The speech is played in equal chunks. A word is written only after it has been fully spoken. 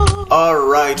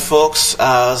right, folks,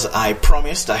 as I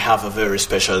promised, I have a very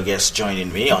special guest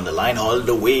joining me on the line all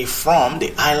the way from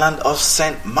the island of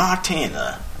St. Martin.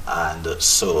 And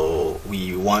so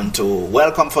we want to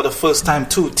welcome for the first time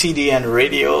to TDN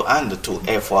Radio and to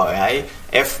FYI,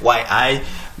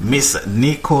 Miss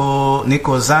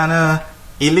Nikozana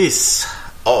Ellis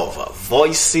of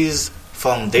Voices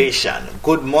Foundation.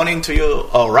 Good morning to you,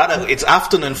 or rather, it's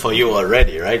afternoon for you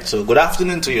already, right? So good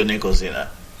afternoon to you, Nikozana.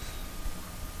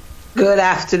 Good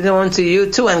afternoon to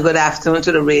you too, and good afternoon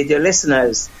to the radio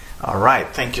listeners. All right,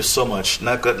 thank you so much,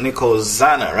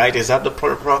 Nikozana, right? Is that the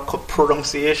proper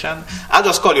pronunciation? I'll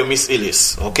just call you Miss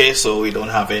Ellis, okay? So we don't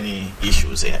have any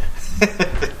issues here.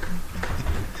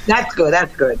 That's good.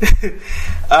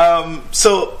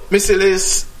 So, Miss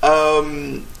Ellis,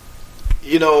 as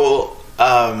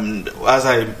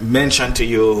I mentioned to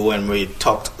you when we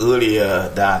talked earlier,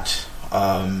 that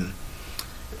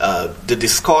the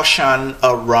discussion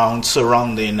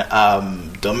surrounding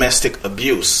domestic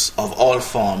abuse of all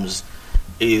forms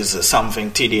is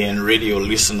something TDN radio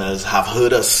listeners have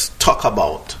heard us talk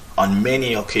about on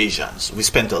many occasions. We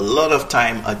spent a lot of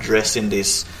time addressing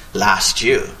this last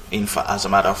year, as a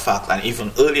matter of fact, and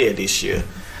even earlier this year.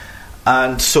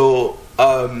 And so,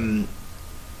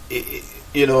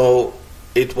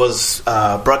 it was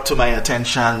brought to my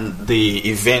attention the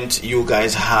event you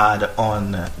guys had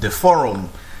on the forum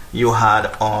you had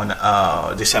on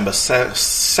December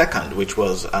 2nd, which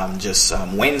was just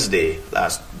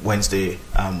last Wednesday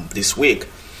this week.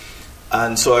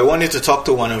 And so I wanted to talk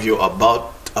to one of you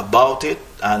about it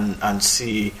and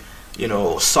see,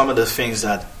 some of the things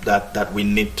that we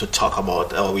need to talk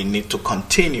about, or we need to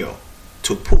continue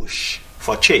to push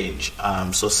for change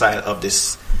of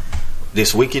this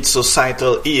wicked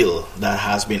societal ill that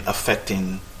has been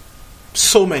affecting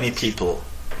so many people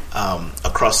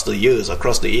across the years,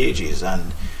 across the ages,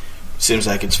 and seems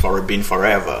like it's been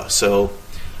forever. So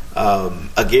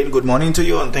again, good morning to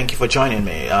you, and thank you for joining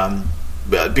me.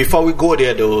 Before we go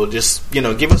there, though, just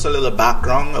give us a little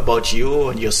background about you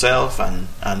and yourself, and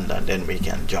then we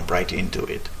can jump right into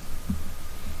it.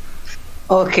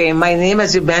 Okay, my name,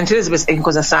 as you mentioned, is Miss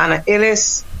Nikozana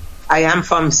Ellis. I am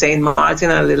from St.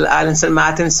 Martin, a little island, St.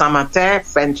 Martin, Saint-Martin,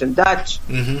 French and Dutch.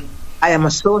 Mm-hmm. I am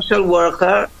a social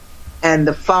worker and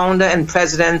the founder and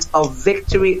president of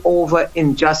Victory Over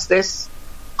Injustice,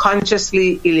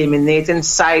 Consciously Eliminating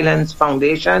Silence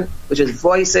Foundation, which is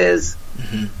Voices.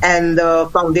 Mm-hmm. And the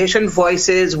foundation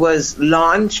Voices was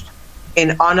launched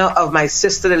in honor of my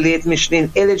sister, the late Micheline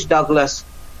Illich Douglas,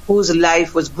 whose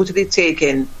life was brutally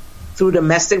taken through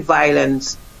domestic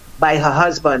violence by her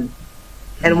husband.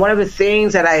 Mm-hmm. And one of the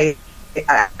things that I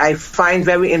find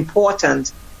very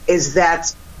important is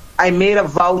that I made a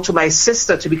vow to my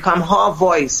sister to become her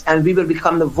voice, and we will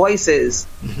become the voices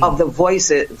mm-hmm. of the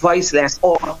voiceless,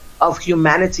 or of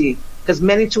humanity. Because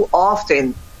many too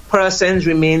often, persons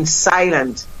remain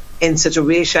silent in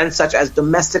situations such as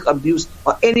domestic abuse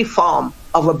or any form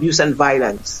of abuse and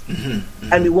violence. Mm-hmm.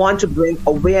 Mm-hmm. And we want to bring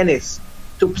awareness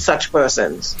to such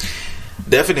persons.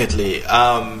 Definitely.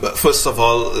 First of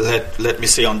all, let me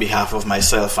say on behalf of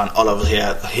myself and all of here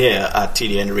at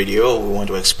TDN Radio, we want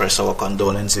to express our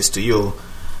condolences to you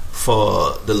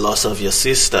for the loss of your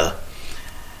sister.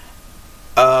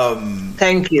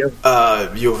 Thank you.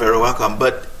 You're very welcome.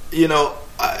 But,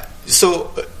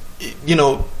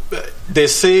 they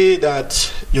say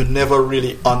that you never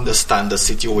really understand the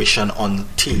situation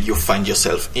until you find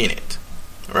yourself in it,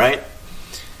 right?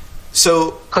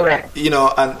 So, correct.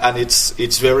 And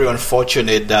it's very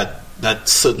unfortunate that has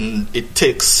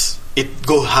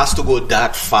to go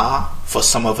that far for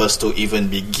some of us to even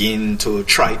begin to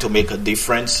try to make a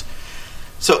difference.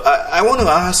 So I want to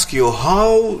ask you,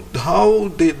 how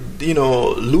did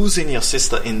losing your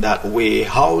sister in that way,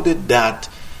 how did that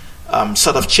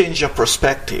sort of change your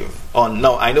perspective on?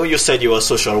 Now, I know you said you're a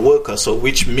social worker, so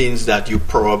which means that you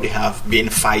probably have been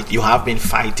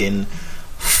fighting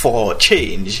for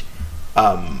change.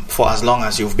 For as long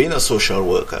as you've been a social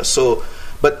worker. So,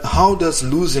 but how does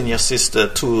losing your sister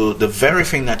to the very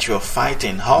thing that you're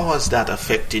fighting, how has that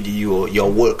affected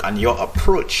your work and your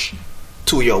approach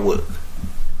to your work?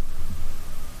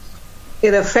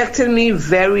 It affected me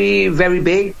very, very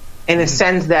big in a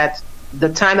sense that the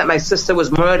time that my sister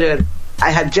was murdered,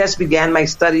 I had just began my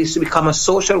studies to become a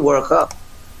social worker,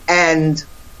 and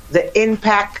the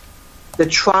impact, the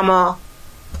trauma,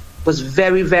 was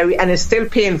very, very, and it's still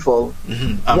painful.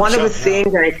 Mm-hmm. One of the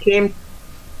things that I came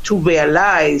to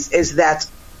realize is that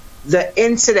the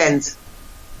incident,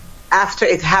 after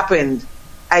it happened,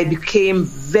 I became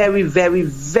very, very,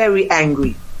 very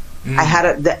angry.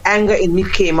 Mm-hmm. The anger in me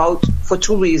came out for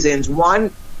two reasons.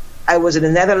 One, I was in the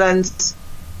Netherlands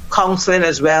counseling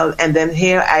as well. And then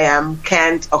here I am,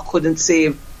 can't or couldn't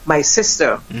save my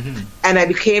sister. And I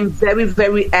became very,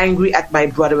 very angry at my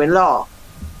brother-in-law.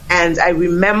 And I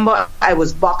remember I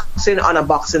was boxing on a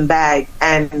boxing bag,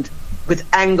 and with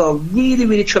anger, really,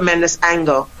 really tremendous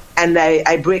anger. And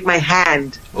I break my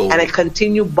hand, and I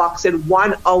continue boxing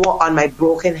 1 hour on my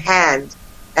broken hand.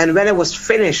 And when I was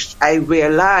finished, I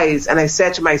realized, and I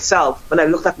said to myself, when I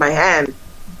looked at my hand,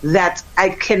 that I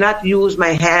cannot use my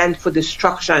hand for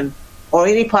destruction, or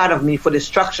any part of me for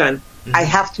destruction. I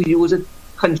have to use it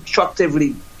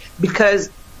constructively, because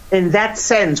in that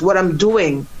sense, what I'm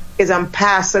doing is I'm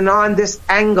passing on this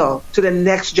anger to the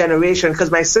next generation,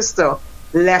 because my sister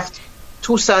left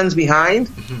 2 sons behind,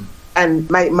 and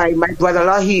my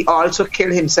brother-in-law, he also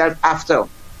killed himself after.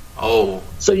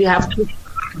 So you have to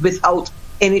without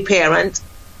any parent,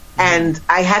 and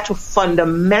I had to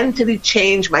fundamentally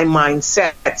change my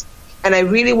mindset. And I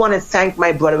really want to thank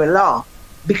my brother-in-law,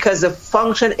 because the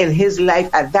function in his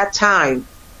life at that time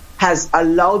has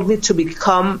allowed me to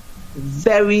become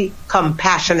very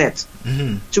compassionate,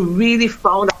 to really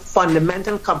found a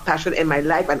fundamental compassion in my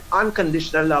life and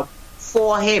unconditional love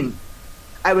for him.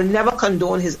 I will never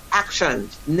condone his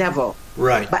actions, never.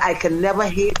 Right. But I can never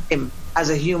hate him as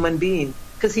a human being,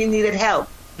 because he needed help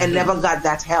and never got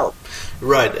that help.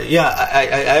 Right. Yeah,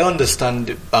 I understand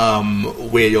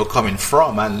where you're coming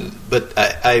from, but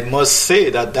I must say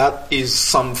that is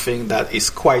something that is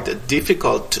quite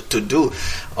difficult to do.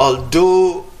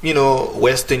 Although,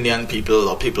 West Indian people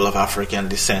or people of African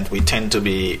descent, we tend to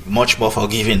be much more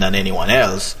forgiving than anyone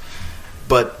else.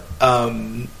 But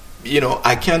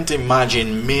I can't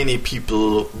imagine many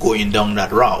people going down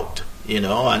that route.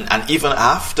 And even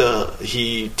after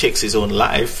he takes his own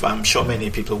life, I'm sure many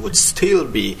people would still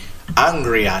be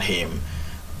angry at him.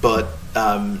 But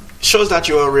shows that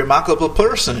you're a remarkable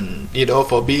person,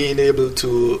 for being able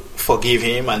to forgive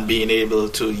him and being able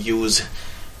to use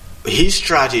his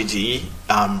strategy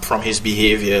from his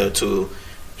behavior to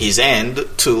his end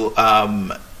to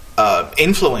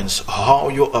influence how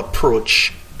you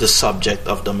approach the subject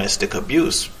of domestic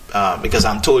abuse. Because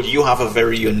I'm told you have a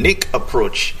very unique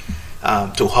approach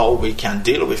to how we can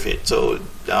deal with it. So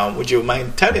would you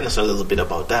mind telling us a little bit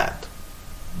about that?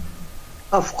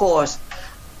 Of course.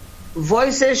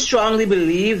 Voices strongly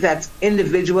believe that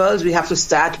individuals, we have to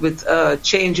start with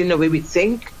changing the way we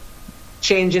think,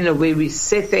 changing the way we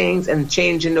say things, and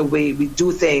changing the way we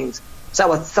do things.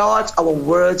 So our thoughts, our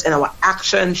words, and our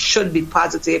actions should be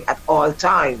positive at all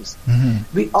times.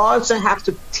 We also have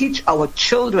to teach our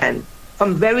children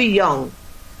from very young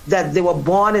that they were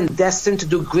born and destined to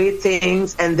do great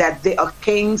things, and that they are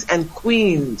kings and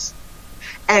queens.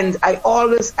 And I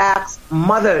always ask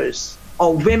mothers,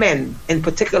 or women in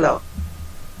particular,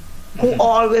 who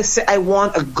always say, I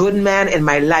want a good man in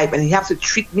my life, and he has to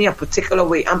treat me a particular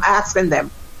way. I'm asking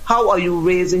them, how are you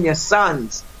raising your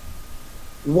sons?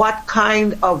 What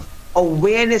kind of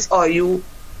awareness are you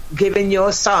giving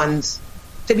your sons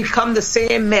to become the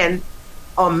same men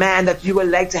or man that you would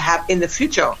like to have in the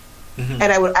future? And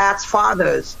I would ask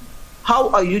fathers, how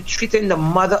are you treating the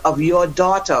mother of your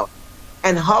daughter?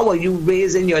 And how are you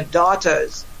raising your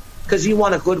daughters? Because you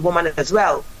want a good woman as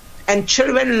well. And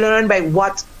children learn by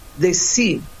what they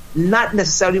see, not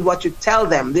necessarily what you tell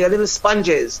them. They are little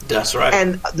sponges. That's right.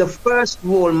 And the first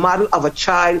role model of a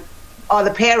child are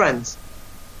the parents.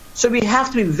 So we have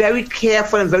to be very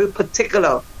careful and very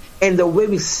particular in the way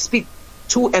we speak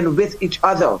to and with each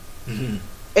other.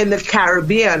 In the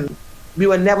Caribbean, we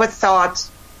were never taught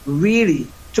really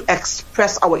to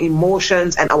express our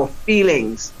emotions and our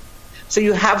feelings. So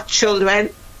you have children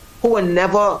who were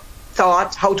never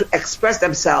taught how to express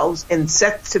themselves in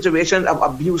set situations of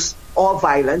abuse or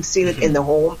violence, seen it in the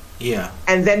home.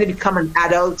 And then they become an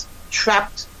adult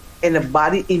trapped in the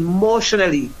body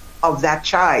emotionally of that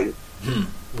child.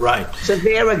 Right. So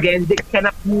there again, they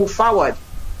cannot move forward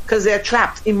because they're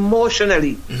trapped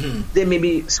emotionally. They may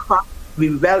be smart,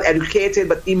 be well educated,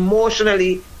 but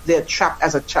emotionally they're trapped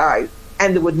as a child,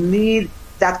 and they would need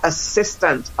that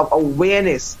assistance of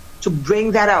awareness to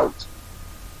bring that out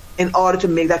in order to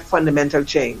make that fundamental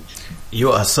change.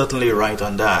 You are certainly right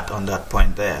on that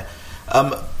point there.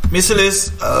 Miss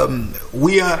Ellis,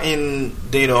 we are in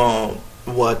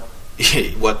what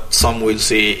some will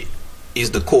say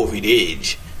is the COVID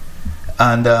age,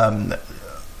 and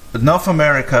North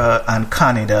America and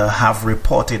Canada have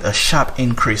reported a sharp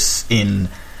increase in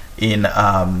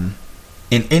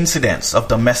incidents of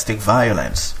domestic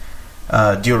violence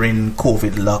during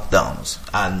COVID lockdowns,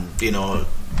 and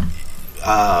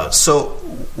so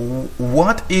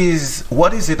what is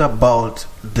it about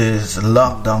this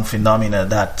lockdown phenomena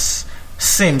that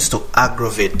seems to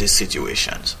aggravate these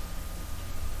situations?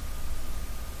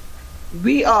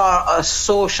 we are a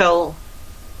social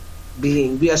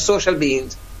being. We are social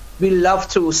beings. We love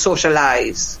to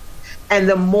socialize. And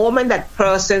the moment that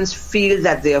persons feel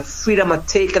that their freedom are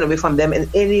taken away from them in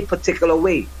any particular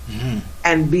way,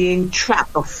 and being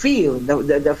trapped, or feel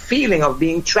the feeling of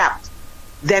being trapped,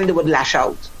 then they would lash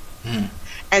out.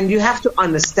 And you have to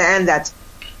understand that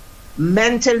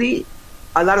mentally,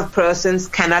 a lot of persons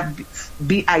cannot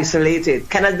be isolated,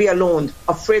 cannot be alone,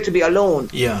 afraid to be alone.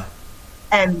 Yeah.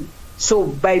 And so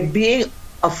by being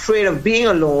afraid of being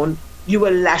alone, you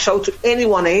will lash out to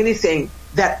anyone or anything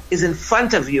that is in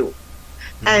front of you.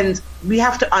 And we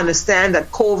have to understand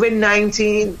that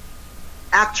COVID-19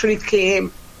 actually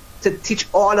came to teach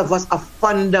all of us a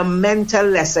fundamental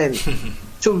lesson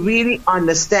to really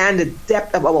understand the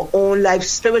depth of our own life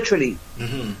spiritually,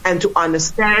 and to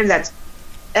understand that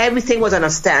everything was on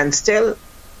a standstill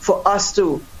for us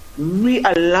to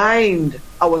realign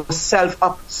ourselves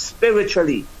up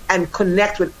spiritually and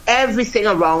connect with everything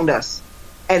around us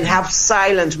and have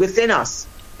silence within us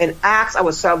and ask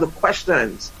ourselves the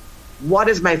questions: what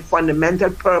is my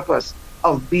fundamental purpose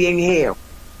of being here?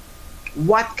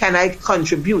 What can I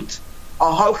contribute,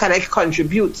 or how can I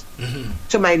contribute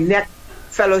to my next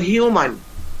fellow human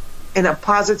in a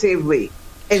positive way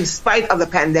in spite of the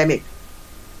pandemic?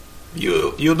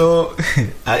 You know,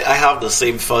 I have the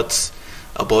same thoughts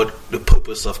about the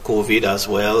purpose of COVID as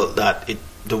well, that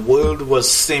the world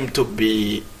seemed to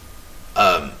be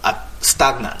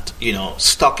stagnant,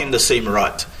 stuck in the same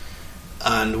rut.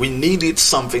 And we needed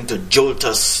something to jolt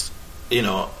us,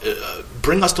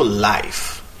 bring us to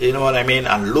life. You know what I mean?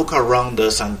 And look around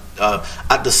us, and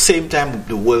at the same time,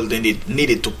 the world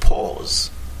needed to pause.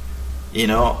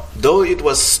 Though it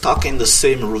was stuck in the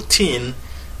same routine,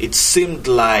 it seemed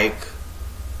like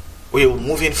we were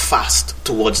moving fast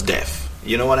towards death.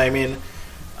 You know what I mean?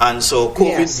 And so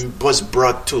COVID was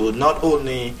brought to not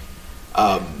only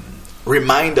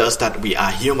remind us that we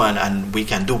are human and we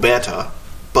can do better,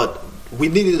 but we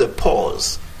needed a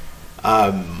pause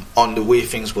on the way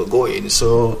things were going.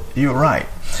 So you're right.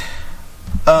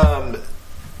 A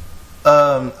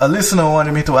listener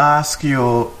wanted me to ask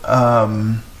you,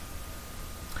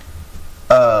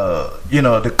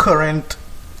 the current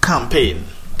campaign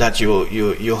that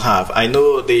you have. I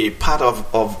know the part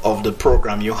of the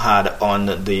program you had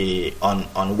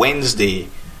on Wednesday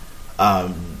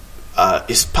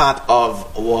is part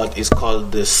of what is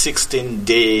called the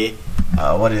 16-day.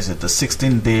 What is it? The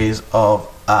 16 days of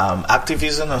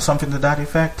activism or something to that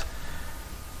effect?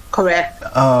 Correct.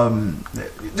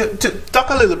 Talk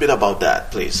a little bit about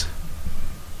that, please.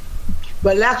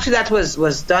 Well, actually, that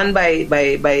was done by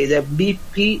the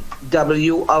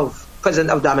BPW of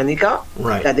President of Dominica.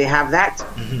 Right. That they have that.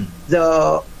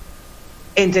 The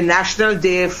International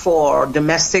Day for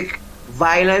Domestic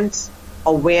Violence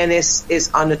Awareness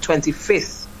is on the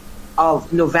 25th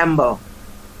of November.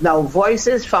 Now,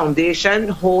 Voices Foundation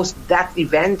hosts that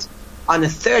event on the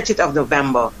 30th of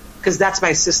November, because that's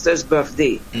my sister's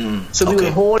birthday. So we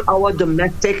will hold our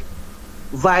Domestic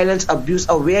Violence Abuse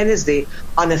Awareness Day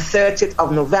on the 30th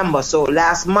of November. So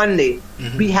last Monday,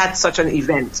 we had such an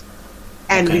event.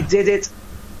 And we did it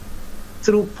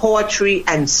through poetry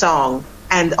and song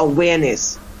and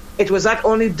awareness. It was not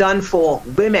only done for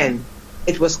women,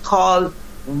 it was called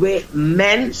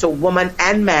men, so woman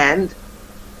and man,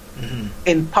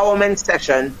 empowerment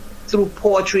session through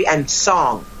poetry and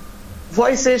song.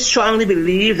 Voices strongly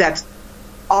believe that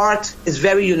art is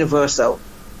very universal,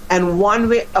 and one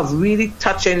way of really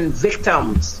touching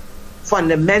victims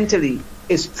fundamentally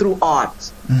is through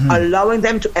art, allowing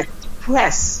them to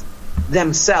express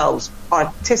themselves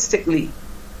artistically.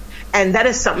 And that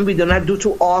is something we do not do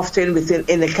too often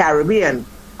in the Caribbean.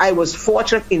 I was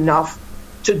fortunate enough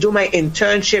to do my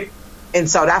internship in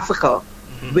South Africa,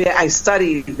 where I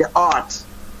studied the art,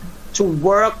 to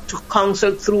work to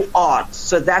counsel through art.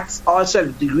 So that's also a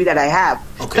degree that I have.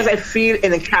 Because I feel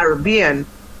in the Caribbean,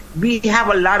 we have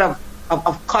a lot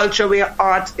of culture where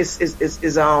art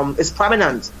is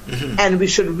prominent. And we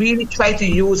should really try to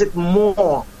use it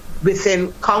more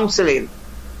within counseling.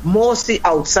 Mostly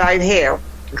outside here,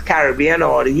 the Caribbean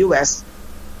or the US,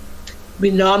 we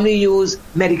normally use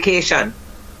medication.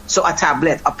 So a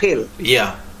tablet, a pill.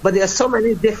 Yeah. But there are so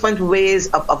many different ways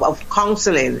of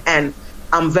counseling, and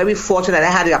I'm very fortunate that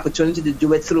I had the opportunity to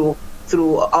do it through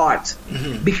art.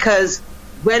 Because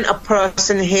when a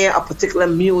person hear a particular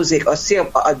music, or see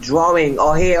a drawing,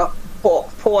 or hear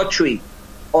poetry,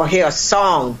 or hear a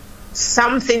song,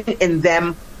 something in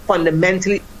them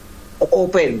fundamentally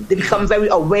open. They become very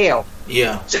aware.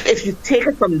 Yeah. So if you take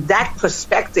it from that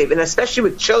perspective, and especially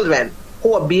with children,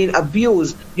 who are being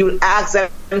abused, you'll ask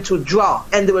them to draw,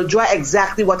 and they will draw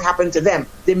exactly what happened to them.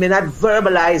 They may not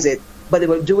verbalize it, but they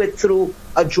will do it through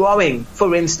a drawing,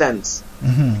 for instance.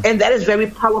 And that is very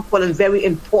powerful and very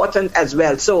important as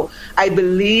well. So I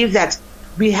believe that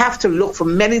we have to look for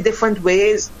many different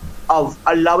ways of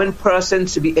allowing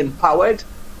persons to be empowered,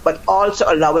 but also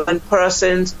allowing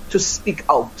persons to speak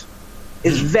out.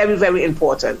 It's very, very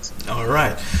important. All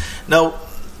right. Now,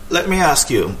 let me ask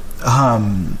you,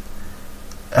 how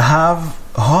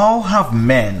have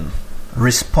men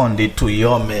responded to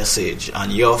your message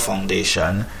and your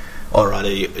foundation, or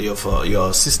rather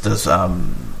your sister's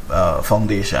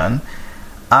foundation?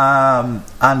 And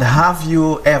have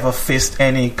you ever faced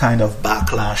any kind of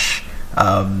backlash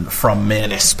from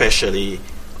men, especially,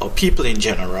 or people in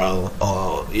general,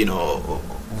 or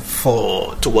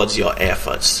towards your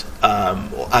efforts?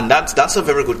 And that's a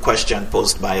very good question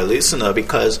posed by a listener,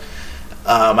 because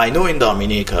I know in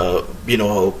Dominica,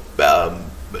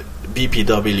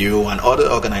 BPW and other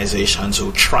organizations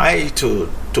who try to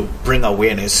bring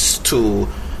awareness to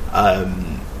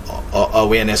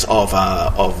awareness of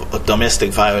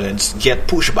domestic violence get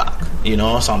pushback.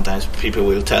 Sometimes people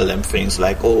will tell them things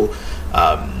like,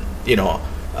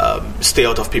 stay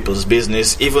out of people's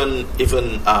business. Even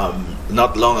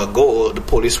not long ago, the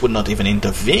police would not even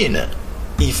intervene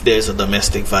if there's a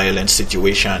domestic violence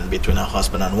situation between a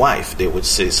husband and wife. They would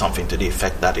say something to the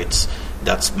effect that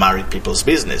that's married people's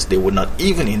business. They would not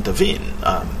even intervene.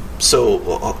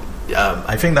 So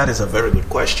I think that is a very good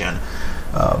question.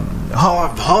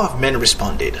 How have men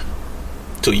responded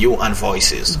to you and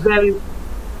Voices? Very,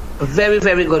 very,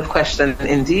 very good question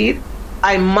indeed.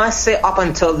 I must say, up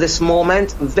until this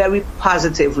moment, very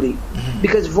positively,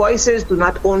 because Voices do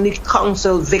not only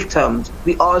counsel victims,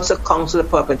 we also counsel the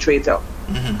perpetrator,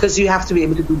 because you have to be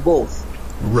able to do both.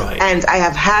 Right. And I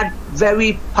have had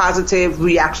very positive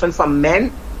reaction from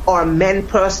men, or men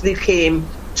personally came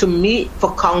to me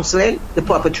for counseling the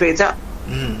perpetrator,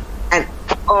 and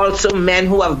also men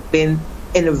who have been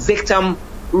in a victim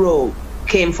role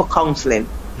came for counseling.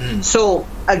 So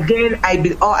again,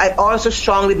 I also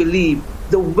strongly believe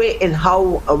the way in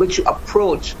which you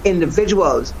approach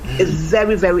individuals is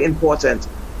very, very important.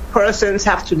 Persons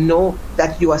have to know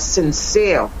that you are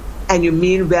sincere and you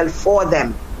mean well for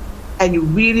them, and you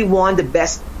really want the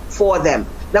best for them.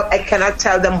 Now, I cannot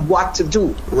tell them what to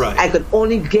do. Right. I could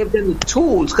only give them the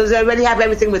tools, because they already have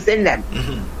everything within them.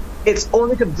 It's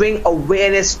only to bring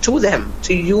awareness to them,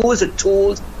 to use the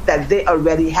tools that they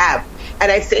already have.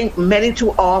 And I think many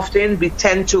too often we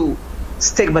tend to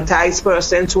stigmatize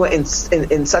persons who are in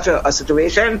such a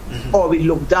situation, or we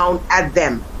look down at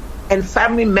them. And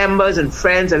family members and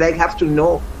friends alike have to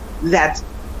know that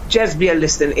just be a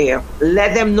listening ear.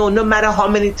 Let them know, no matter how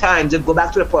many times they go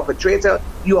back to the perpetrator,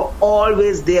 you are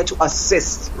always there to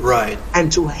assist, right,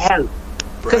 and to help,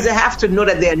 because they have to know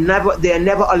that they are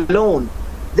never alone.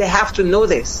 They have to know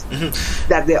this,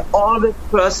 that there are always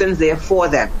persons there for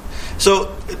them.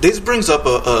 So this brings up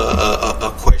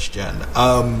a question.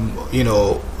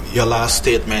 Your last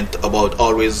statement about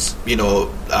always,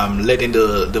 letting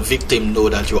the victim know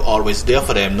that you're always there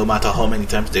for them, no matter how many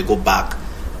times they go back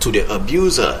to the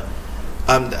abuser.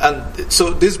 And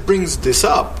so this brings this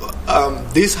up.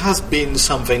 This has been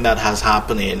something that has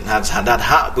happening,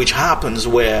 which happens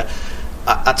where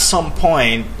at some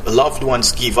point loved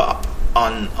ones give up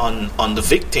on the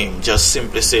victim, just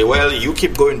simply say, well, you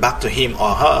keep going back to him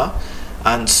or her,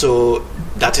 and so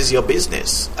that is your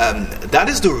business. That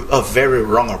is a very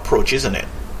wrong approach, isn't it?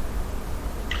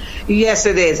 Yes,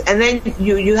 it is. And then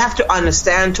you have to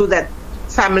understand too that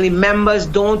family members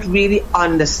don't really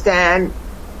understand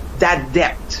that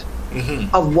depth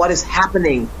of what is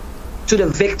happening to the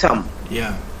victim.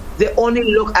 Yeah. They only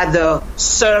look at the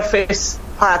surface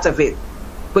part of it,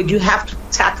 but you have to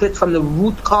tackle it from the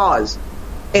root cause.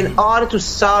 In order to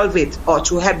solve it, or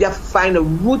to help, you have to find the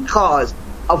root cause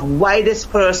of why this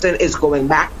person is going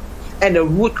back, and the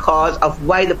root cause of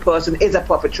why the person is a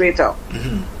perpetrator.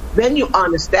 When you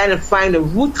understand and find the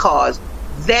root cause,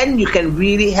 then you can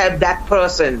really help that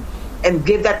person and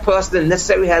give that person the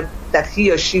necessary help that he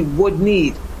or she would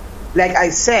need. Like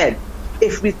I said,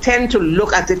 if we tend to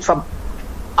look at it from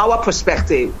our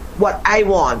perspective, what I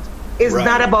want is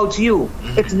not about you.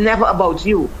 It's never about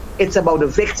you. It's about the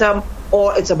victim,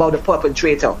 or it's about the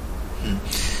perpetrator.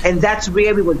 And that's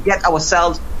where we would get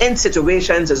ourselves in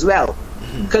situations as well,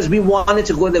 because we want it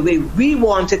to go the way we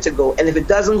want it to go. And if it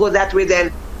doesn't go that way,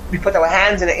 then we put our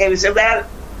hands in the air. We say, well,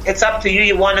 it's up to you.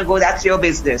 You want to go, that's your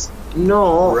business.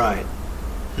 No. Right.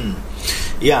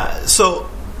 Yeah. So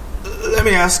let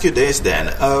me ask you this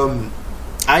then.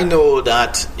 I know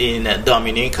that in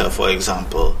Dominica, for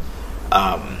example,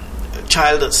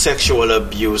 child sexual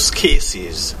abuse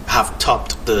cases have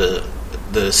topped the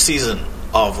season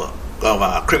of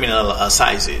criminal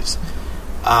assizes.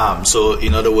 So,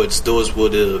 in other words, those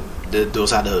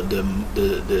have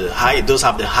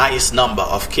the highest number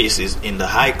of cases in the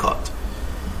High Court.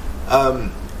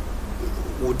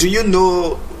 Do you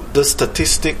know the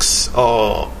statistics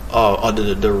or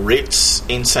the rates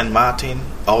in St. Martin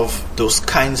of those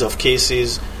kinds of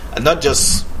cases, and not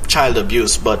just child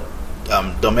abuse, but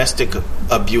domestic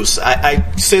abuse? I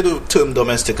say the term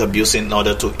domestic abuse in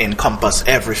order to encompass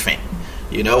everything,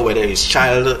 whether it's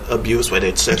child abuse, whether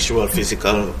it's sexual,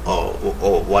 physical,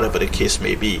 or whatever the case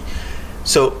may be.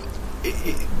 So,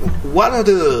 what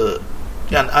are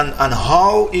and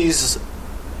how is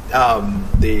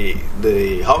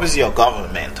how is your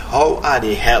government? How are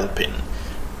they helping,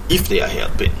 if they are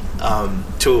helping,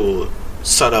 to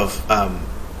sort of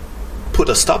put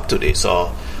a stop to this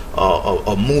or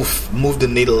move the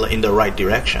needle in the right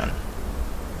direction?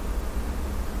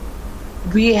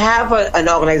 We have an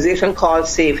organization called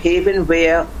Safe Haven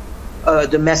where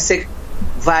domestic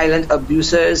violent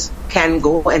abusers can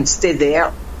go and stay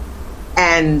there,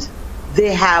 and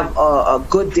they have a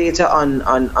good data on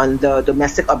the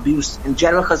domestic abuse in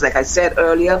general, because like I said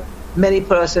earlier, many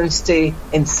persons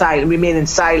remain in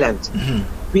silence. Mm-hmm.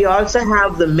 We also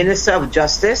have the Minister of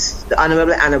Justice, the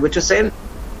Honorable Anna Richardson,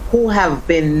 who have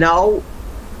been now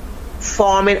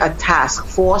forming a task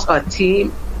force or a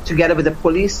team together with the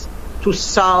police to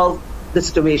solve the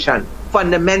situation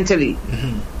fundamentally.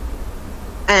 Mm-hmm.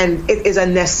 And it is a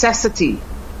necessity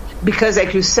because,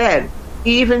 like you said,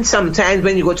 even sometimes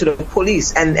when you go to the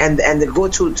police and they go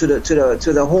to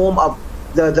the home of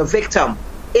the victim,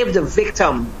 if the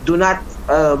victim do not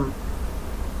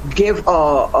give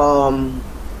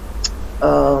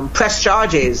press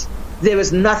charges, there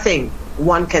is nothing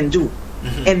one can do.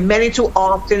 Mm-hmm. And many too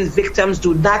often victims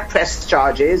do not press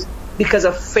charges because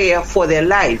of fear for their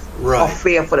life, right, or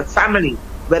fear for the family,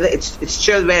 whether it's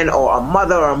children or a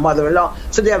mother or a mother-in-law.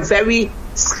 So they are very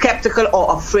skeptical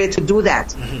or afraid to do that.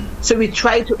 Mm-hmm. So we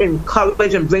try to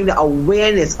encourage and bring the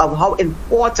awareness of how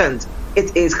important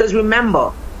it is. Because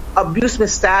remember, abuse may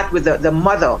start with the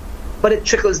mother, but it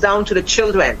trickles down to the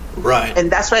children. Right.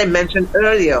 And that's why I mentioned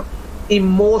earlier,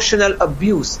 emotional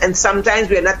abuse. And sometimes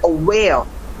we are not aware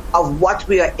of what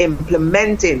we are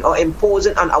implementing or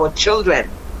imposing on our children.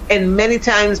 And many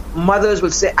times mothers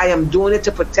will say, I am doing it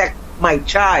to protect my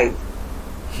child.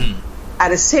 At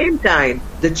the same time,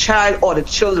 the child or the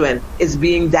children is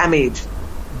being damaged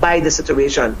by the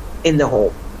situation in the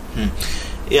home.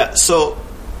 Yeah, so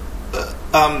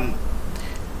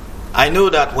I know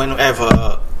that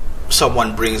whenever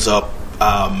someone brings up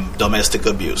domestic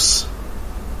abuse,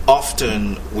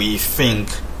 often we think,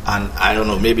 and I don't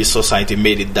know, maybe society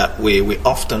made it that way, we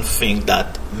often think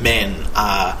that men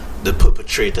are the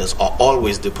perpetrators or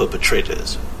always the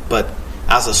perpetrators. But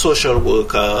as a social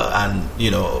worker, and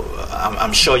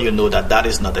I'm sure you know that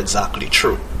is not exactly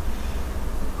true.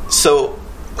 So,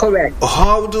 correct.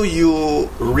 How do you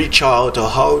reach out, or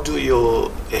how do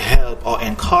you help or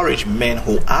encourage men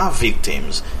who are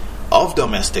victims of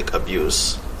domestic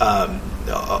abuse?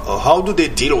 How do they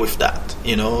deal with that?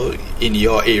 In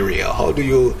your area, how do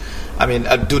you?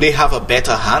 Do they have a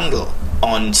better handle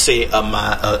on, say, a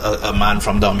man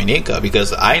from Dominica?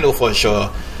 Because I know for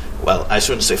sure. Well, I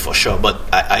shouldn't say for sure, but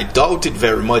I doubt it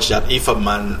very much that if a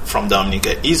man from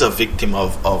Dominica is a victim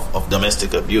of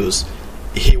domestic abuse,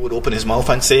 he would open his mouth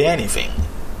and say anything.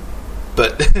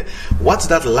 But what's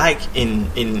that like in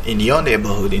your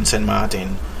neighborhood in St.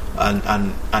 Martin?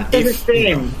 And it's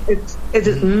the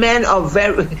same. Men are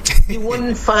very. You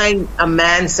wouldn't find a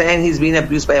man saying he's being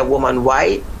abused by a woman.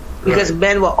 Why? Because right.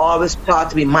 Men were always taught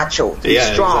to be macho, to be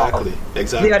strong.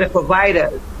 Exactly. They are the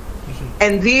providers.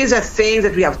 And these are things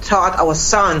that we have taught our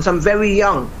sons from very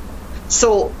young.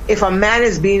 So if a man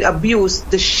is being abused,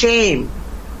 the shame.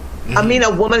 Mm-hmm. A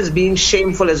woman is being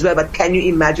shameful as well, but can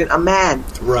you imagine a man?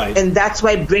 Right. And that's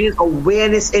why bringing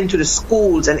awareness into the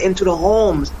schools and into the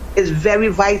homes is very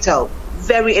vital,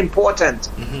 very important.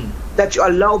 Mm-hmm. That you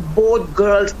allow both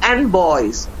girls and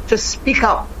boys to speak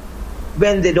up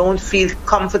when they don't feel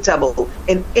comfortable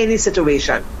in any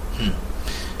situation.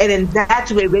 And in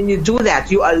that way, when you do that,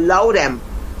 you allow them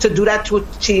to do that to a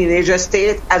teenager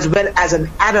state as well as an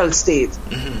adult state.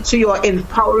 Mm-hmm. So you are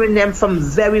empowering them from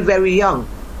very, very young.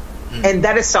 Mm-hmm. And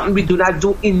that is something we do not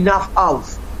do enough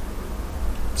of.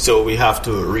 So we have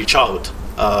to reach out.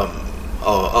 Our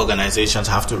organizations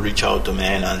have to reach out to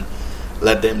men and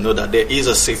let them know that there is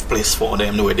a safe place for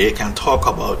them where they can talk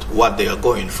about what they are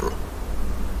going through.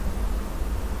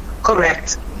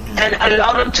 Correct. And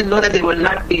allow them to know that they will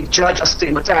not be judged or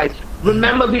stigmatized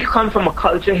Remember, we come from a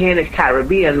culture here in the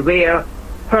Caribbean where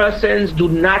persons do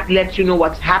not let you know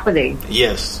what's happening.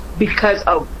 Yes. Because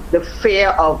of the fear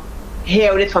of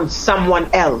hearing it from someone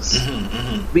else.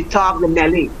 We talk the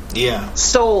Nelly. Yeah.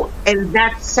 So, in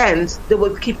that sense, they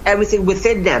will keep everything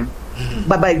within them.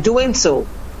 But by doing so,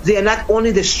 they are not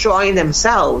only destroying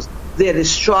themselves, they are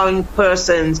destroying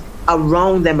persons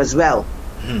around them as well.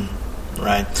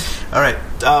 Right. All right.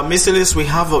 Miss Ellis, we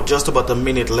have just about a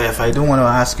minute left. I do want to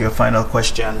ask you a final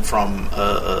question from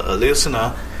a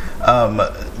listener.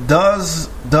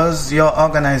 Does your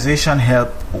organization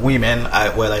help women?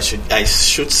 I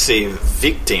should say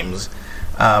victims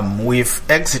with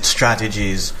exit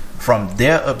strategies from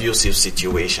their abusive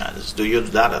situations. Do you do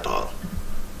that at all?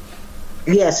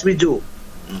 Yes, we do.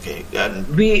 Okay.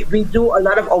 We do a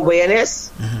lot of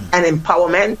awareness and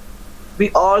empowerment. We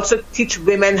also teach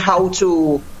women how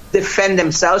to defend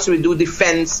themselves. We do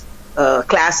defense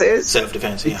classes.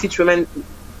 Self-defense, We teach women.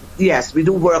 Yes, we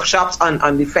do workshops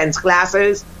on defense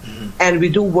classes, and we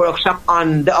do workshop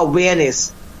on the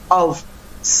awareness of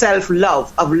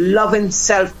self-love, of loving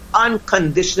self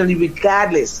unconditionally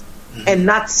regardless, and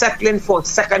not settling for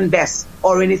second best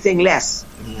or anything less.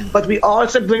 But we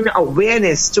also bring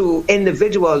awareness to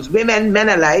individuals, women, men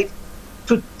alike,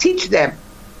 to teach them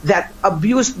that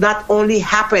abuse not only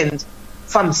happens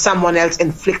from someone else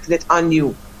inflicting it on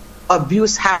you.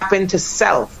 Abuse happens to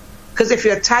self. Because if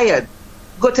you're tired,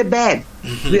 go to bed.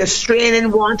 We are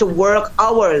straining, want to work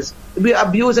hours. We are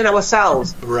abusing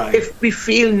ourselves. Right. If we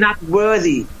feel not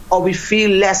worthy or we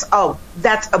feel less of,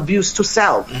 that's abuse to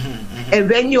self. And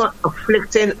when you're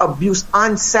inflicting abuse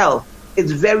on self,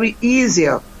 it's very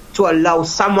easier to allow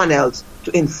someone else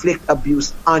to inflict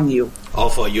abuse on you. Or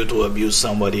for you to abuse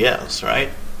somebody else, right?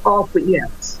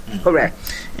 Yes, correct.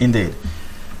 Indeed.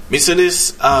 Miss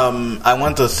Ellis, I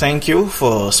want to thank you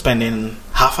for spending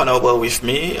half an hour with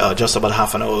me, just about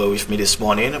half an hour with me this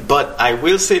morning. But I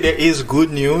will say there is good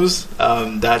news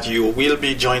that you will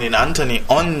be joining Anthony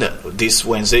on this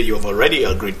Wednesday. You have already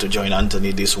agreed to join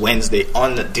Anthony this Wednesday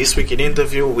on This Week in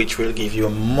Interview, which will give you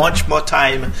much more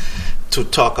time to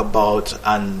talk about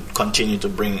and continue to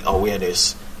bring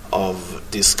awareness of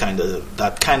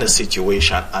that kind of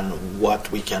situation and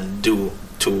what we can do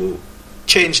to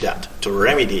change that, to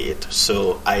remedy it.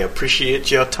 So I appreciate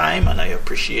your time, and I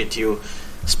appreciate you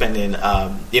spending,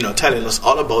 telling us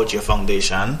all about your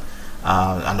foundation,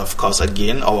 and of course,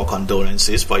 again, our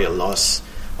condolences for your loss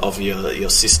of your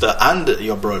sister and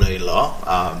your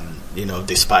brother-in-law.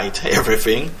 Despite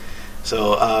everything.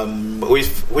 So,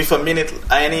 with a minute,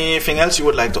 anything else you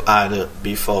would like to add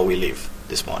before we leave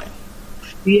this morning?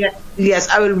 Yes,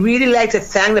 I would really like to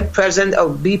thank the president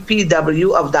of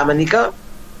BPW of Dominica,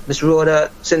 Ms.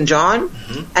 Rhoda St. John,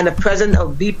 and the president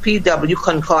of BPW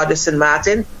Concordia St.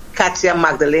 Martin, Katia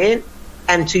Magdalene,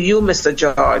 and to you, Mr.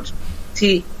 George,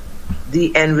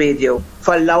 TDN Radio,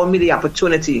 for allowing me the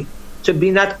opportunity to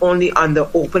be not only on the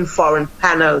open forum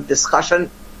panel discussion,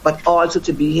 but also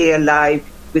to be here live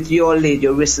with your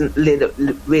radio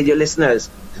listeners.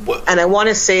 What? And I want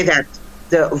to say that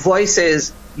the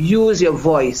voices, use your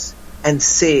voice and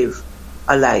save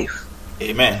a life.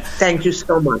 Amen. Thank you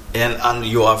so much. And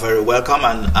you are very welcome.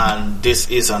 And this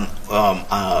is an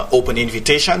open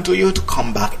invitation to you to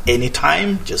come back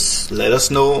anytime. Just let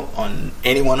us know on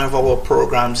any one of our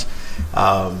programs.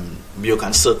 You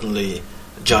can certainly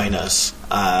join us.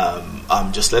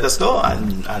 Just let us know,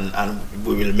 and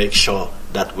we will make sure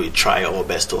that we try our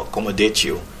best to accommodate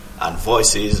you. And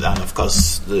Voices, and of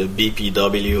course the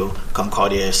BPW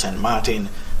Concordia St. Martin,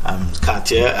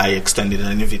 Katia, I extended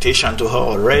an invitation to her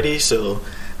already, so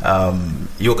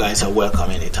you guys are welcome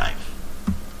anytime.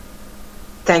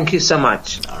 Thank you so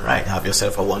much. All right, have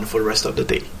yourself a wonderful rest of the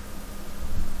day.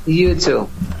 You too.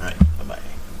 All right, bye-bye.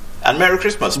 And Merry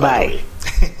Christmas, by the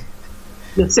way.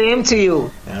 The same to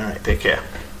you. All right, take care.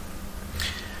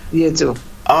 You too.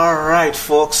 All right,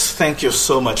 folks, thank you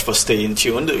so much for staying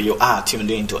tuned. You are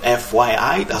tuned into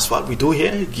FYI. That's what we do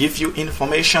here, give you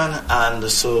information. And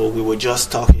so we were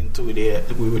just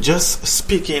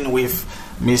speaking with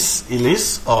Miss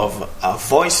Ellis of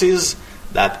Voices.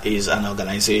 That is an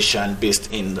organization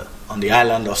based on the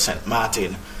island of St.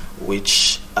 Martin,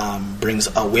 which brings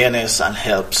awareness and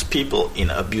helps people in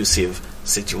abusive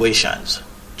situations.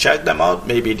 Check them out.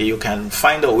 Maybe you can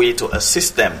find a way to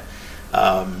assist them.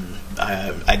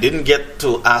 I didn't get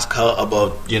to ask her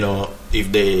about,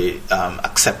 if they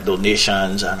accept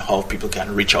donations and how people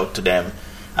can reach out to them,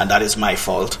 and that is my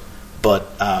fault. But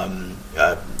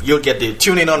you'll get the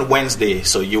tune in on Wednesday,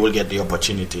 so you will get the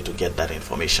opportunity to get that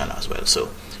information as well. So,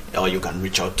 or you can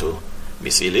reach out to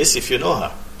Miss Ellis if you know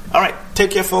her. All right,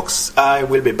 take care, folks. I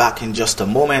will be back in just a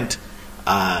moment.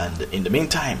 And in the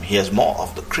meantime, here's more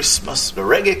of the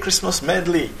reggae Christmas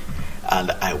medley,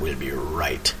 and I will be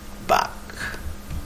right back.